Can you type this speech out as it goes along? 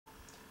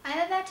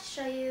about to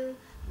show you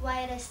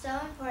why it is so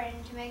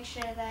important to make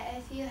sure that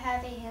if you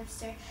have a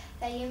hamster,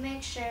 that you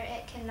make sure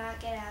it cannot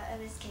get out of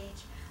its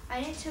cage.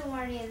 I need to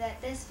warn you that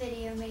this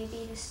video may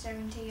be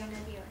disturbing to younger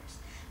viewers.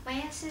 My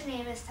hamster's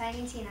name is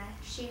Tiny Tina.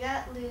 She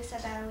got loose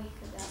about a week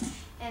ago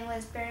and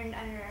was burned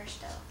under our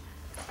stove.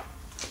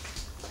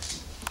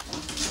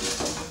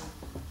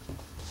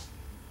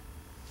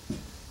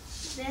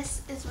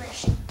 This is where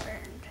she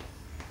burned.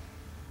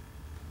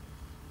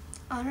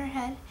 On her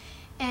head.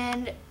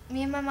 And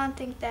me and my mom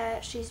think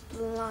that she's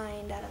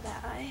blind out of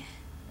that eye.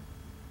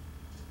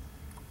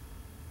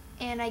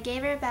 And I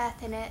gave her a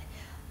bath and it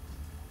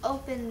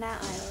opened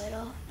that eye a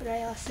little, but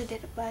I also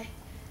did it by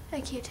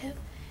a Q-tip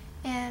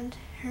and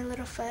her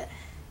little foot.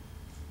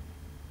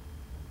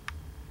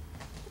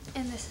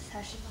 And this is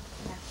how she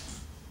looked now.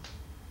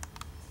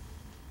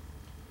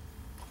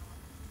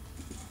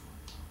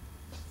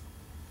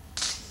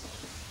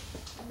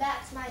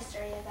 That's my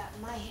story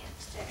about my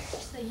hamster.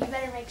 So you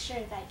better make sure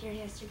that your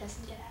hamster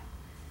doesn't get out.